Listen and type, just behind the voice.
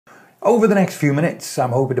Over the next few minutes, I'm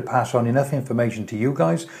hoping to pass on enough information to you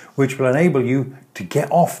guys which will enable you to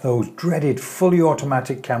get off those dreaded fully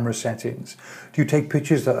automatic camera settings. Do you take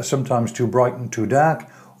pictures that are sometimes too bright and too dark,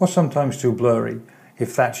 or sometimes too blurry?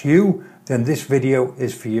 If that's you, then this video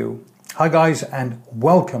is for you. Hi guys, and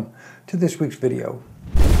welcome to this week's video.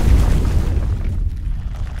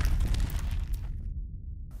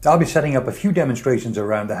 I'll be setting up a few demonstrations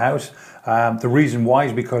around the house. The reason why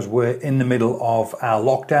is because we're in the middle of our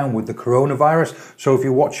lockdown with the coronavirus. So if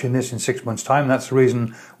you're watching this in 6 months' time, that's the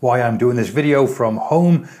reason why I'm doing this video from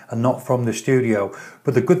home and not from the studio.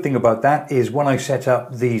 But the good thing about that is when I set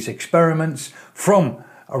up these experiments from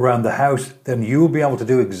around the house, then you'll be able to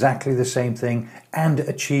do exactly the same thing and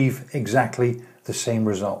achieve exactly the same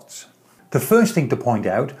results. The first thing to point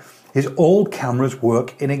out is all cameras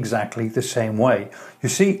work in exactly the same way. You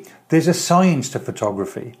see, there's a science to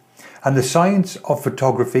photography, and the science of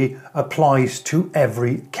photography applies to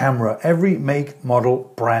every camera, every make,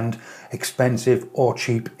 model, brand, expensive or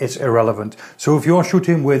cheap, it's irrelevant. So if you're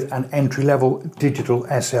shooting with an entry-level digital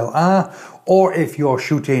SLR, or if you're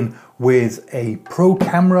shooting with a pro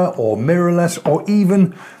camera or mirrorless, or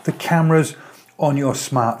even the cameras on your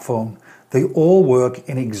smartphone, they all work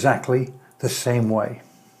in exactly the same way.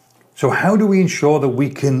 So how do we ensure that we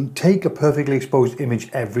can take a perfectly exposed image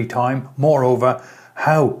every time? Moreover,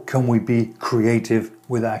 how can we be creative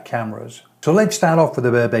with our cameras? So let's start off with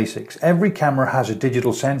the bare basics. Every camera has a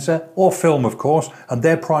digital sensor, or film of course, and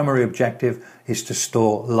their primary objective is to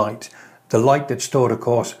store light. The light that's stored, of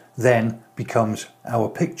course, then becomes our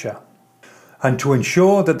picture. And to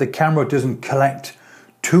ensure that the camera doesn't collect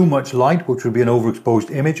too much light, which would be an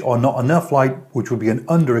overexposed image, or not enough light, which would be an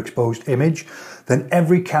underexposed image, then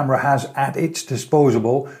every camera has at its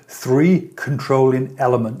disposal three controlling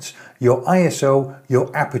elements: your ISO,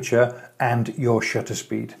 your aperture, and your shutter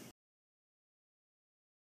speed.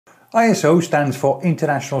 ISO stands for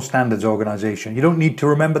International Standards Organization. You don't need to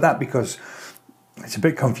remember that because it's a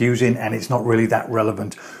bit confusing and it's not really that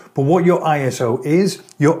relevant. But what your ISO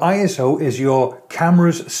is your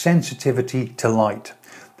camera's sensitivity to light.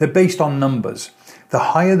 They're based on numbers. The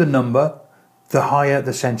higher the number, the higher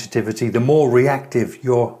the sensitivity, the more reactive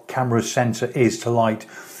your camera's sensor is to light.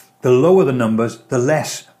 The lower the numbers, the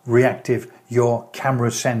less reactive your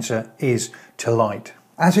camera's sensor is to light.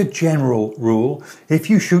 As a general rule, if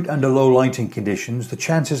you shoot under low lighting conditions, the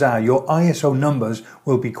chances are your ISO numbers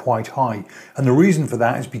will be quite high. And the reason for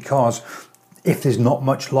that is because if there's not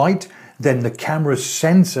much light, then the camera's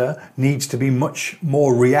sensor needs to be much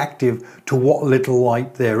more reactive to what little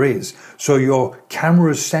light there is. So your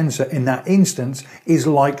camera's sensor in that instance is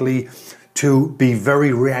likely to be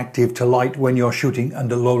very reactive to light when you're shooting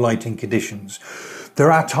under low lighting conditions. There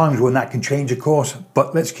are times when that can change, of course,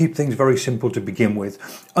 but let's keep things very simple to begin with.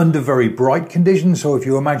 Under very bright conditions, so if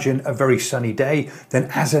you imagine a very sunny day, then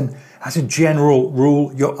as a general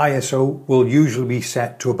rule, your ISO will usually be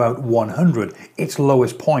set to about 100, its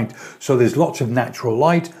lowest point. So there's lots of natural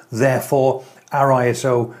light, therefore our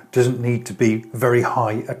ISO doesn't need to be very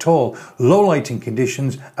high at all. Low lighting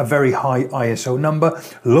conditions, a very high ISO number.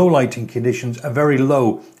 Low lighting conditions, a very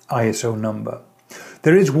low ISO number.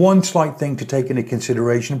 There is one slight thing to take into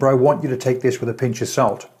consideration, but I want you to take this with a pinch of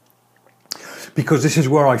salt, because this is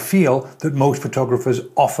where I feel that most photographers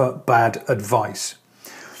offer bad advice.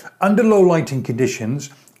 Under low lighting conditions,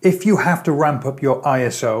 if you have to ramp up your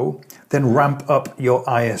ISO, then ramp up your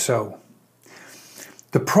ISO.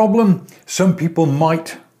 The problem some people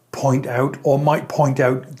might point out, or might point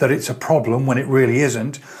out that it's a problem when it really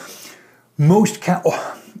isn't,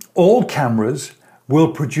 all cameras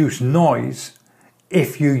will produce noise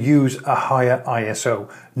if you use a higher ISO.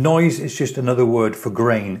 Noise is just another word for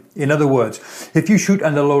grain. In other words, if you shoot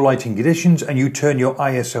under low lighting conditions and you turn your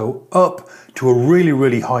ISO up to a really,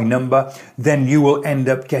 really high number, then you will end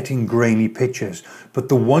up getting grainy pictures. But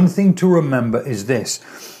the one thing to remember is this: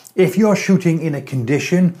 if you're shooting in a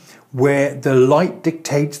condition where the light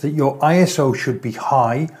dictates that your ISO should be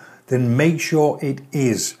high, then make sure it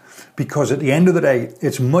is. Because at the end of the day,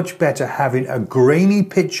 it's much better having a grainy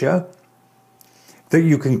picture that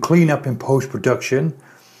you can clean up in post-production,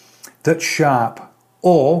 that's sharp,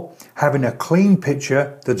 or having a clean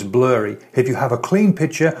picture that's blurry. If you have a clean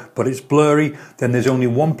picture but it's blurry, then there's only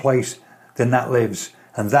one place then that lives,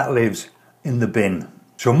 and that lives in the bin.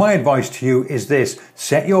 So my advice to you is this: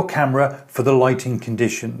 set your camera for the lighting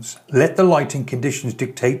conditions. Let the lighting conditions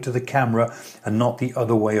dictate to the camera and not the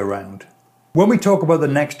other way around. When we talk about the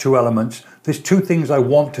next two elements, there's two things I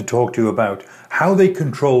want to talk to you about: how they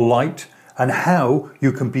control light and how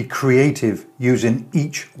you can be creative using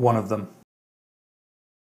each one of them.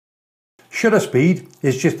 Shutter speed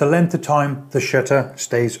is just the length of time the shutter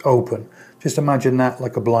stays open. Just imagine that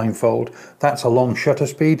like a blindfold. That's a long shutter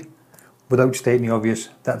speed. Without stating the obvious,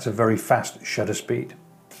 that's a very fast shutter speed.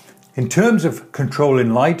 In terms of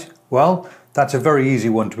controlling light, well, that's a very easy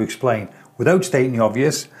one to explain. Without stating the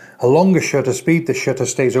obvious, a longer shutter speed, the shutter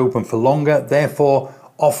stays open for longer, therefore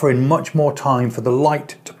offering much more time for the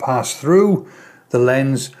light to pass through the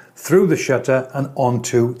lens, through the shutter and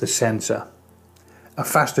onto the sensor. A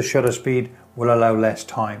faster shutter speed will allow less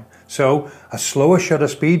time. So a slower shutter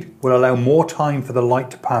speed will allow more time for the light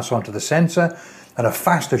to pass onto the sensor, and a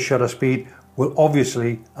faster shutter speed will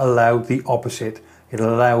obviously allow the opposite.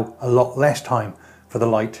 It'll allow a lot less time for the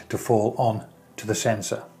light to fall on to the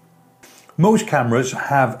sensor. Most cameras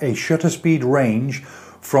have a shutter speed range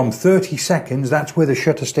from 30 seconds, that's where the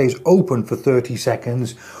shutter stays open for 30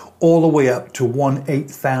 seconds, all the way up to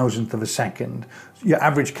 1/8,000th of a second. Your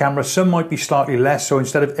average camera, some might be slightly less, so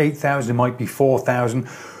instead of 8,000 it might be 4,000,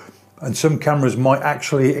 and some cameras might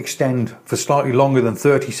actually extend for slightly longer than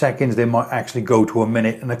 30 seconds, they might actually go to a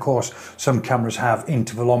minute, and of course some cameras have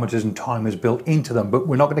intervalometers and timers built into them, but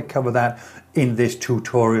we're not going to cover that in this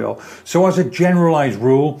tutorial. So as a generalized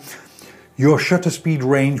rule, your shutter speed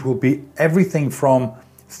range will be everything from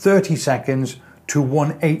 30 seconds to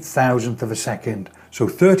 1/8,000th of a second. So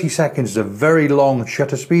 30 seconds is a very long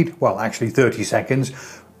shutter speed, well actually 30 seconds,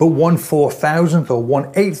 but 1/4000th or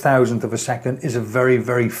 1/8,000th of a second is a very,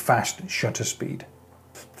 very fast shutter speed.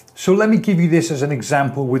 So let me give you this as an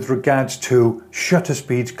example with regards to shutter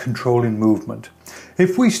speeds controlling movement.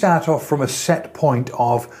 If we start off from a set point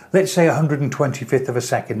of, let's say 125th of a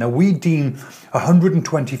second. Now we deem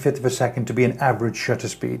 125th of a second to be an average shutter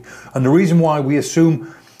speed. And the reason why we assume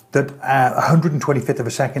that 125th of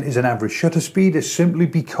a second is an average shutter speed is simply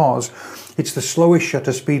because it's the slowest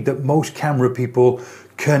shutter speed that most camera people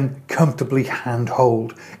can comfortably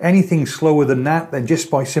handhold. Anything slower than that, then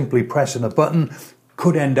just by simply pressing a button,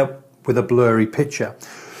 could end up with a blurry picture.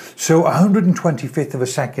 So 125th of a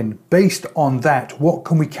second, based on that, what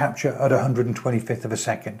can we capture at 125th of a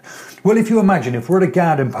second? Well, if you imagine, if we're at a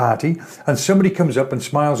garden party and somebody comes up and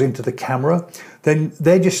smiles into the camera, then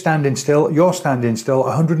they're just standing still, you're standing still,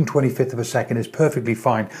 125th of a second is perfectly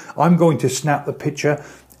fine. I'm going to snap the picture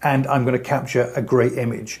and I'm going to capture a great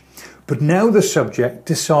image. But now the subject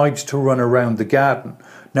decides to run around the garden.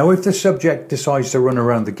 Now, if the subject decides to run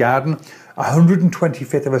around the garden,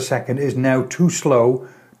 125th of a second is now too slow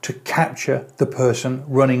to capture the person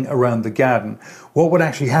running around the garden. What would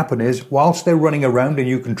actually happen is, whilst they're running around, and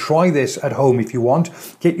you can try this at home if you want,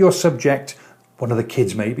 get your subject, one of the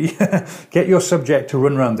kids maybe, get your subject to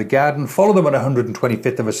run around the garden, follow them at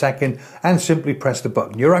 125th of a second, and simply press the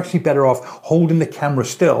button. You're actually better off holding the camera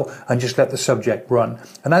still and just let the subject run.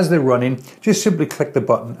 And as they're running, just simply click the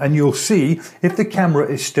button, and you'll see if the camera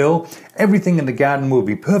is still, everything in the garden will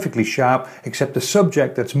be perfectly sharp, except the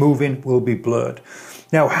subject that's moving will be blurred.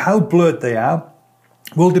 Now, how blurred they are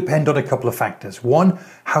will depend on a couple of factors. One,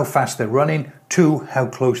 how fast they're running. Two, how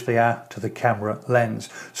close they are to the camera lens.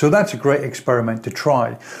 So that's a great experiment to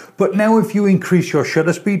try. But now if you increase your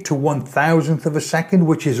shutter speed to 1/1000th of a second,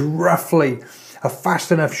 which is roughly a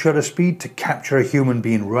fast enough shutter speed to capture a human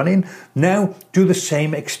being running, now do the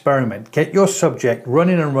same experiment. Get your subject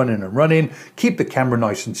running and running and running, keep the camera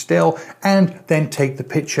nice and still, and then take the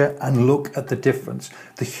picture and look at the difference.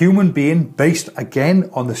 The human being, based again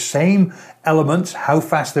on the same elements, how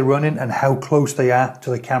fast they're running and how close they are to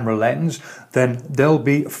the camera lens, then they'll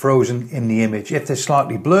be frozen in the image. If they're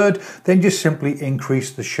slightly blurred, then just simply increase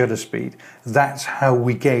the shutter speed. That's how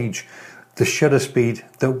we gauge the shutter speed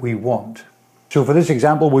that we want. So for this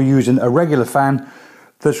example, we're using a regular fan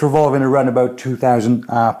that's revolving around about 2000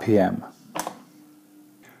 RPM.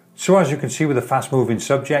 So as you can see with a fast moving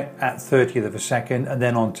subject at 30th of a second and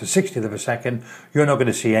then on to 60th of a second, you're not going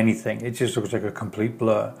to see anything. It just looks like a complete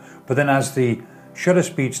blur. But then as the shutter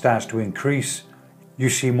speed starts to increase, you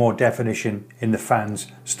see more definition in the fans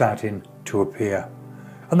starting to appear.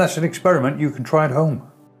 And that's an experiment you can try at home.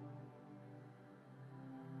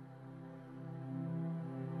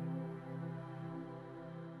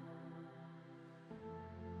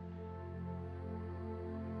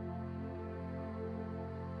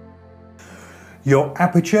 Your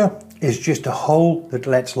aperture is just a hole that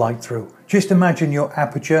lets light through. Just imagine your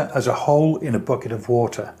aperture as a hole in a bucket of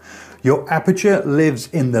water. Your aperture lives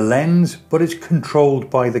in the lens, but it's controlled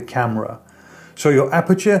by the camera. So your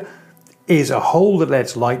aperture is a hole that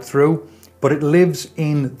lets light through, but it lives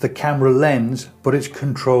in the camera lens, but it's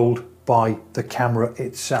controlled by the camera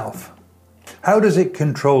itself. How does it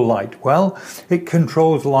control light? Well, it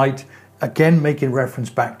controls light, again making reference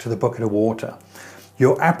back to the bucket of water.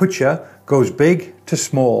 Your aperture goes big to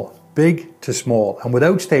small. big to small. And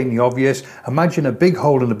without stating the obvious, imagine a big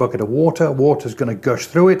hole in a bucket of water. Water's going to gush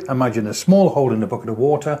through it. Imagine a small hole in a bucket of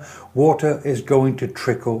water. Water is going to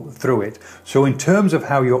trickle through it. So in terms of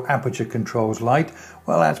how your aperture controls light,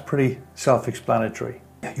 well, that's pretty self-explanatory.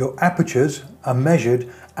 Your apertures are measured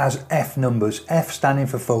as f numbers, f standing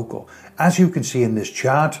for focal. As you can see in this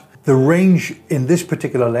chart, the range in this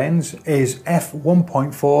particular lens is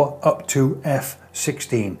f1.4 up to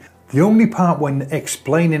f16. The only part when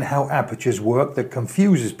explaining how apertures work that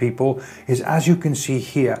confuses people is, as you can see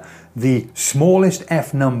here, the smallest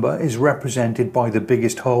f number is represented by the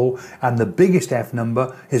biggest hole and the biggest f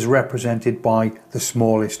number is represented by the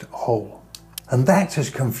smallest hole. And that's as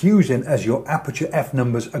confusing as your aperture f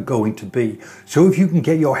numbers are going to be. So if you can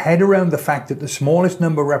get your head around the fact that the smallest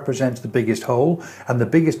number represents the biggest hole and the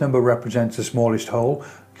biggest number represents the smallest hole,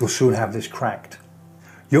 you'll soon have this cracked.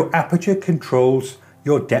 Your aperture controls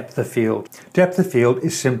your depth of field. Depth of field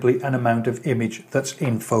is simply an amount of image that's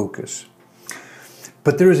in focus.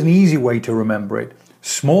 But there is an easy way to remember it.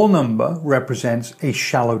 Small number represents a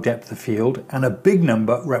shallow depth of field and a big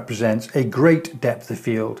number represents a great depth of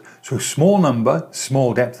field. So small number,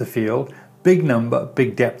 small depth of field, big number,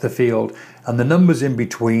 big depth of field, and the numbers in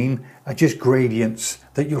between are just gradients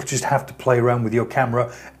that you'll just have to play around with your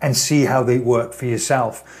camera and see how they work for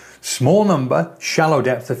yourself. Small number, shallow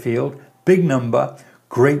depth of field, big number,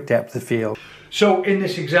 great depth of field. So in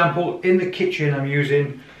this example, in the kitchen, I'm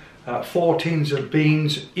using 4 tins of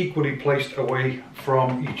beans equally placed away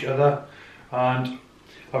from each other, and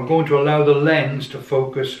I'm going to allow the lens to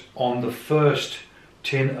focus on the first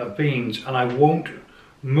tin of beans, and I won't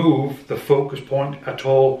move the focus point at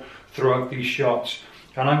all throughout these shots.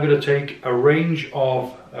 And I'm going to take a range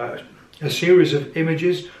of a series of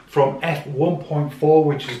images from f1.4,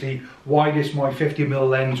 which is the widest my 50mm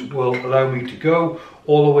lens will allow me to go,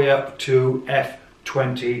 all the way up to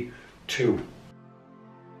f22.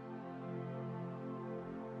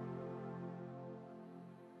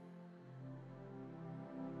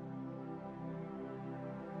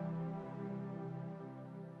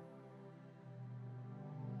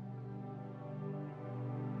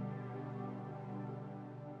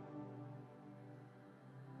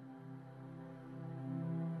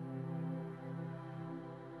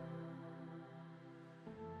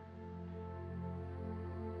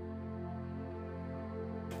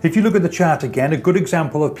 If you look at the chart again, a good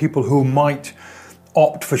example of people who might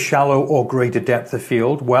opt for shallow or greater depth of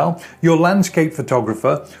field, well, your landscape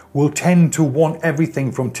photographer will tend to want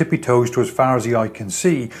everything from tippy toes to as far as the eye can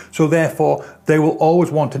see. So therefore, they will always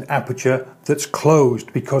want an aperture that's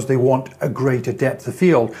closed because they want a greater depth of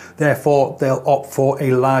field. Therefore, they'll opt for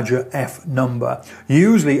a larger f number,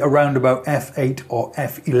 usually around about f8 or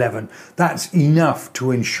f11. That's enough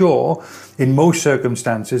to ensure, in most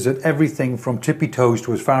circumstances, that everything from tippy toes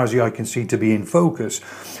to as far as the eye can see to be in focus.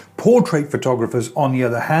 Portrait photographers, on the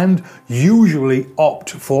other hand, usually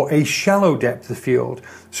opt for a shallow depth of field.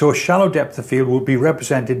 So a shallow depth of field will be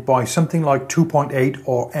represented by something like 2.8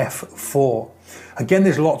 or f4. Again,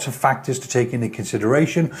 there's lots of factors to take into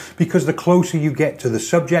consideration because the closer you get to the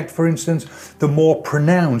subject, for instance, the more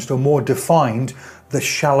pronounced or more defined the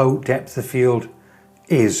shallow depth of field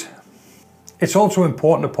is. It's also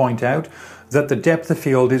important to point out that the depth of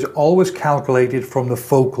field is always calculated from the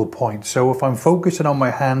focal point. So if I'm focusing on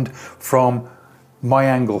my hand from my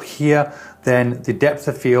angle here, then the depth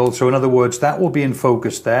of field, so in other words, that will be in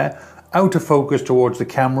focus there, out of focus towards the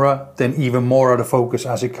camera, then even more out of focus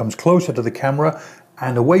as it comes closer to the camera,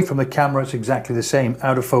 and away from the camera it's exactly the same,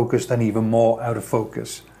 out of focus, then even more out of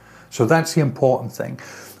focus. So that's the important thing.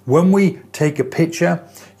 When we take a picture,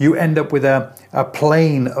 you end up with a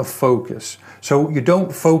plane of focus. So you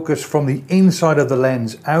don't focus from the inside of the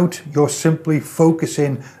lens out, you're simply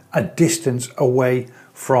focusing a distance away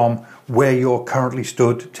from where you're currently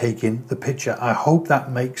stood taking the picture. I hope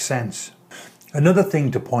that makes sense. Another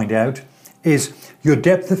thing to point out is your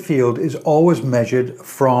depth of field is always measured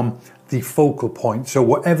from the focal point. So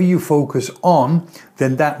whatever you focus on,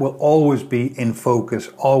 then that will always be in focus,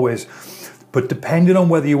 always. But depending on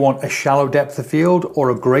whether you want a shallow depth of field or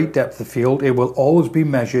a great depth of field, it will always be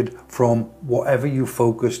measured from whatever you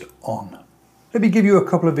focused on. Let me give you a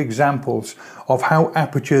couple of examples of how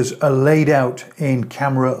apertures are laid out in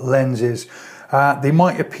camera lenses. They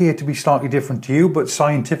might appear to be slightly different to you, but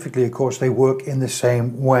scientifically, of course, they work in the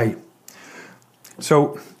same way.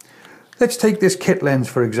 So let's take this kit lens,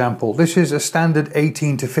 for example. This is a standard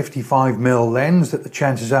 18 to 55mm lens that the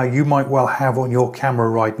chances are you might well have on your camera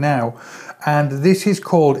right now. And this is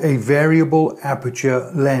called a variable aperture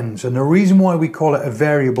lens. And the reason why we call it a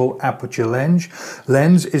variable aperture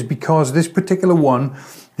lens is because this particular one,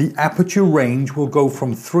 the aperture range will go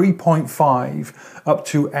from 3.5 up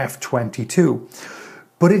to f22.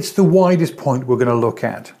 But it's the widest point we're going to look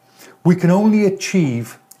at. We can only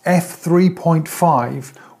achieve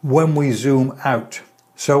f3.5 when we zoom out.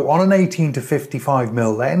 So on an 18 to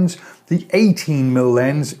 55mm lens, the 18mm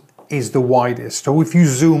lens is the widest. So if you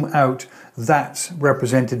zoom out, that's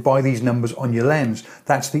represented by these numbers on your lens.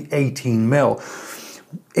 That's the 18mm.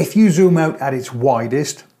 If you zoom out at its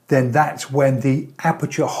widest, then that's when the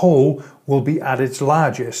aperture hole will be at its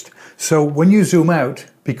largest. So when you zoom out,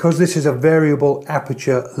 because this is a variable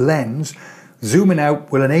aperture lens, zooming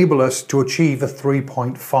out will enable us to achieve a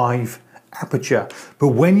 3.5 aperture. But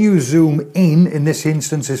when you zoom in this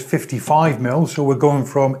instance is 55mm, so we're going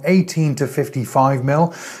from 18 to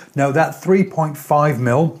 55mm. Now that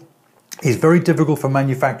 3.5mm is very difficult for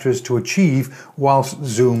manufacturers to achieve whilst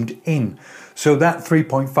zoomed in. So that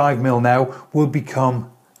 3.5mm now will become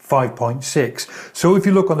 5.6. So if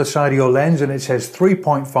you look on the side of your lens and it says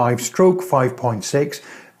 3.5 stroke 5.6,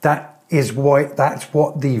 that's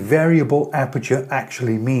what the variable aperture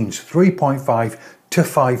actually means, 3.5 to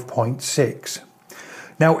 5.6.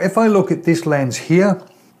 Now if I look at this lens here,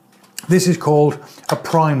 this is called a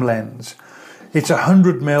prime lens. It's a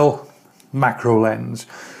 100mm macro lens.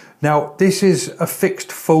 Now this is a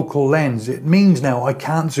fixed focal lens. It means now I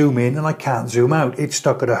can't zoom in and I can't zoom out. It's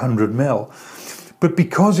stuck at 100mm. But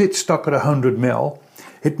because it's stuck at 100mm,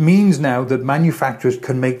 it means now that manufacturers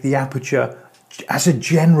can make the aperture as a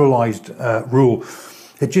generalized rule.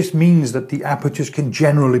 It just means that the apertures can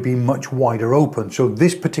generally be much wider open. So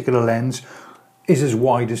this particular lens is as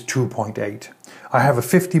wide as 2.8. I have a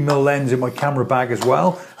 50mm lens in my camera bag as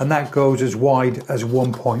well, and that goes as wide as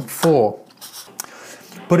 1.4.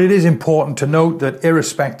 But it is important to note that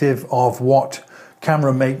irrespective of what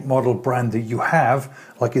camera make, model, brand that you have,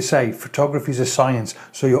 like I say, photography is a science,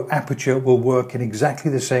 so your aperture will work in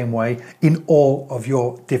exactly the same way in all of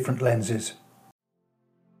your different lenses.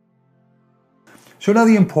 So now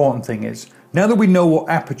the important thing is, now that we know what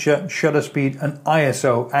aperture, shutter speed and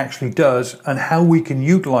ISO actually does and how we can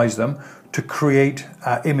utilize them to create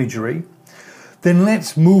imagery, then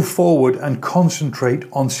let's move forward and concentrate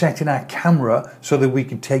on setting our camera so that we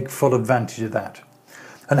can take full advantage of that.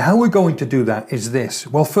 And how we're going to do that is this.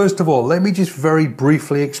 Well, first of all, let me just very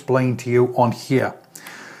briefly explain to you on here.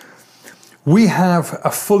 We have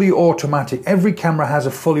a fully automatic, every camera has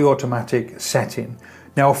a fully automatic setting.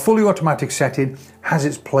 Now, a fully automatic setting has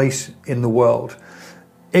its place in the world.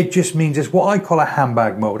 It just means it's what I call a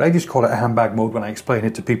handbag mode. I just call it a handbag mode when I explain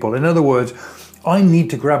it to people. In other words, I need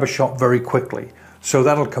to grab a shot very quickly. So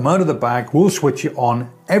that'll come out of the bag, we'll switch it on,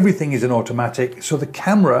 everything is in automatic. So the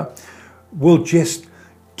camera will just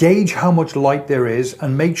gauge how much light there is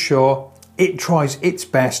and make sure it tries its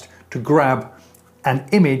best to grab an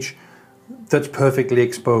image that's perfectly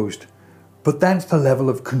exposed. But that's the level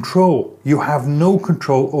of control. You have no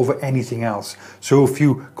control over anything else. So if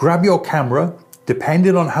you grab your camera,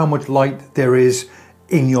 depending on how much light there is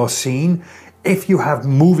in your scene, if you have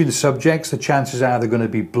moving subjects, the chances are they're going to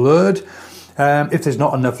be blurred. If there's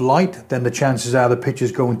not enough light, then the chances are the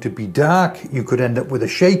picture's going to be dark. You could end up with a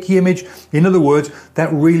shaky image. In other words,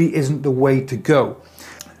 that really isn't the way to go.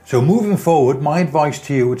 So moving forward, my advice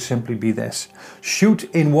to you would simply be this. Shoot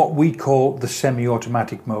in what we call the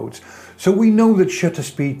semi-automatic modes. So we know that shutter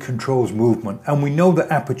speed controls movement and we know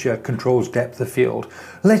that aperture controls depth of field.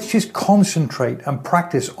 Let's just concentrate and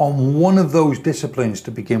practice on one of those disciplines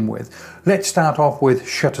to begin with. Let's start off with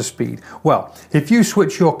shutter speed. Well, if you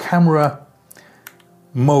switch your camera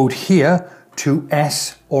mode here to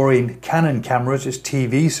S, or in Canon cameras it's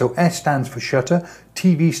TV, so S stands for shutter,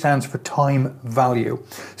 TV stands for time value.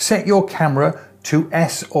 Set your camera to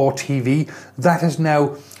S or TV. That has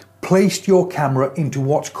now placed your camera into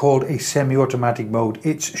what's called a semi-automatic mode.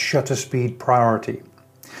 It's shutter speed priority.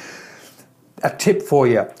 A tip for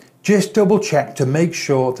you, just double check to make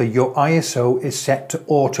sure that your ISO is set to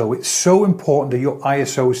auto. It's so important that your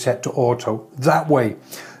ISO is set to auto. That way,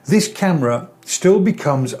 this camera still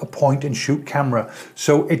becomes a point and shoot camera,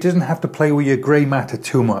 so it doesn't have to play with your grey matter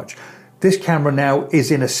too much. This camera now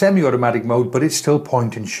is in a semi-automatic mode, but it's still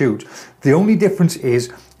point and shoot. The only difference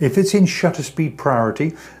is if it's in shutter speed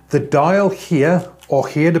priority, the dial here or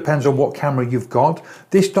here, depends on what camera you've got,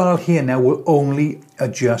 this dial here now will only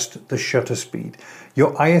adjust the shutter speed.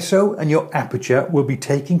 Your ISO and your aperture will be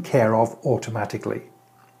taken care of automatically.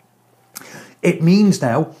 It means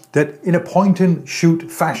now that in a point and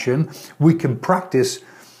shoot fashion, we can practice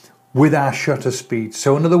with our shutter speed.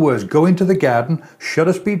 So in other words, go into the garden,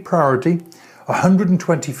 shutter speed priority,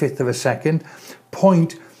 125th of a second,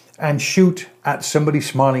 point and shoot at somebody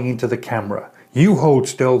smiling into the camera. You hold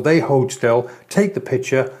still, they hold still, take the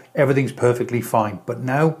picture, everything's perfectly fine. But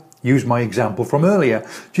now, use my example from earlier.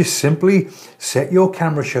 Just simply set your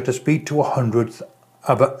camera shutter speed to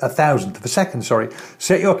a thousandth of a second, sorry.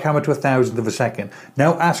 Set your camera to a thousandth of a second.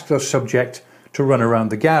 Now ask the subject to run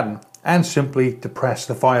around the garden and simply to press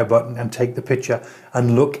the fire button and take the picture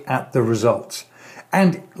and look at the results.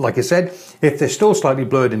 And like I said, if they're still slightly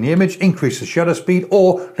blurred in the image, increase the shutter speed,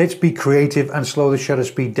 or let's be creative and slow the shutter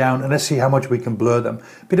speed down and let's see how much we can blur them.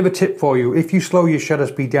 Bit of a tip for you, if you slow your shutter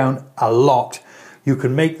speed down a lot, you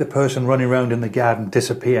can make the person running around in the garden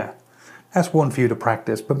disappear. That's one for you to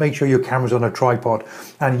practice, but make sure your camera's on a tripod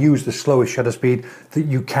and use the slowest shutter speed that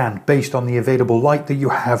you can based on the available light that you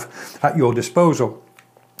have at your disposal.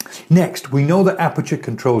 Next, we know that aperture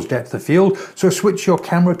controls depth of field, so switch your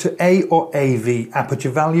camera to A or AV, aperture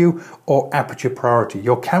value or aperture priority.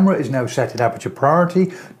 Your camera is now set at aperture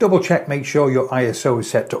priority. Double check, make sure your ISO is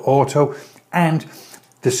set to auto, and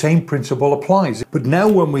the same principle applies. But now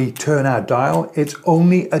when we turn our dial, it's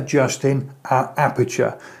only adjusting our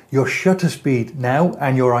aperture. Your shutter speed now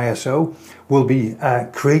and your ISO will be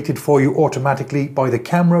created for you automatically by the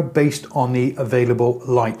camera based on the available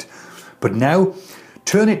light. But now,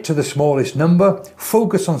 turn it to the smallest number,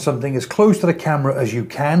 focus on something as close to the camera as you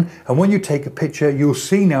can, and when you take a picture, you'll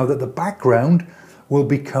see now that the background will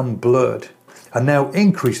become blurred. And now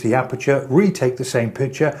increase the aperture, retake the same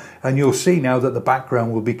picture, and you'll see now that the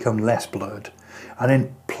background will become less blurred. And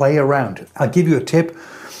then play around. I'll give you a tip.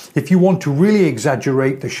 If you want to really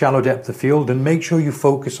exaggerate the shallow depth of field, then make sure you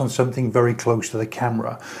focus on something very close to the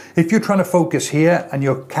camera. If you're trying to focus here and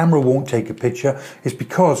your camera won't take a picture, it's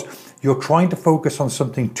because you're trying to focus on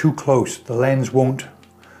something too close. The lens won't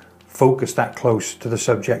focus that close to the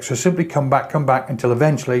subject. So simply come back until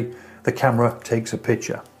eventually the camera takes a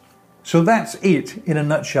picture. So that's it in a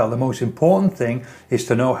nutshell. The most important thing is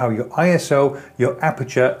to know how your ISO, your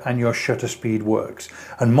aperture and your shutter speed works.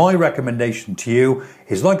 And my recommendation to you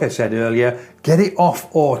is, like I said earlier, get it off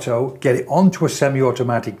auto, get it onto a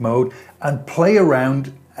semi-automatic mode and play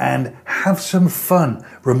around and have some fun.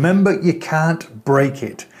 Remember, you can't break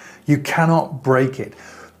it. You cannot break it.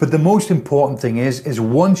 But the most important thing is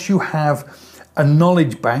once you have a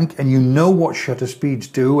knowledge bank and you know what shutter speeds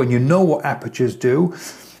do and you know what apertures do,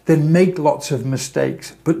 then make lots of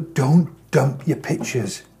mistakes, but don't dump your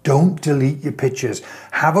pictures. Don't delete your pictures.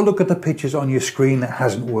 Have a look at the pictures on your screen that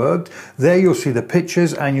hasn't worked. There you'll see the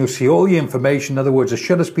pictures and you'll see all the information. In other words, the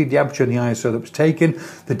shutter speed, the aperture and the ISO that was taken.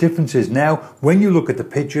 The difference is now, when you look at the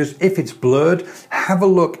pictures, if it's blurred, have a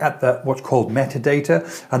look at the what's called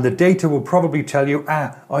metadata, and the data will probably tell you,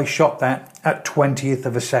 I shot that at 20th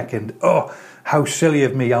of a second. Oh, how silly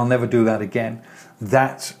of me, I'll never do that again.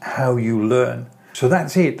 That's how you learn. So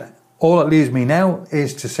that's it. All it leaves me now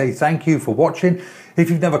is to say thank you for watching. If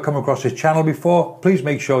you've never come across this channel before, please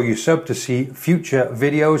make sure you sub to see future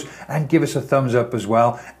videos and give us a thumbs up as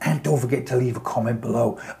well. And don't forget to leave a comment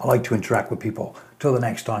below. I like to interact with people. Till the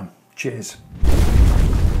next time, cheers.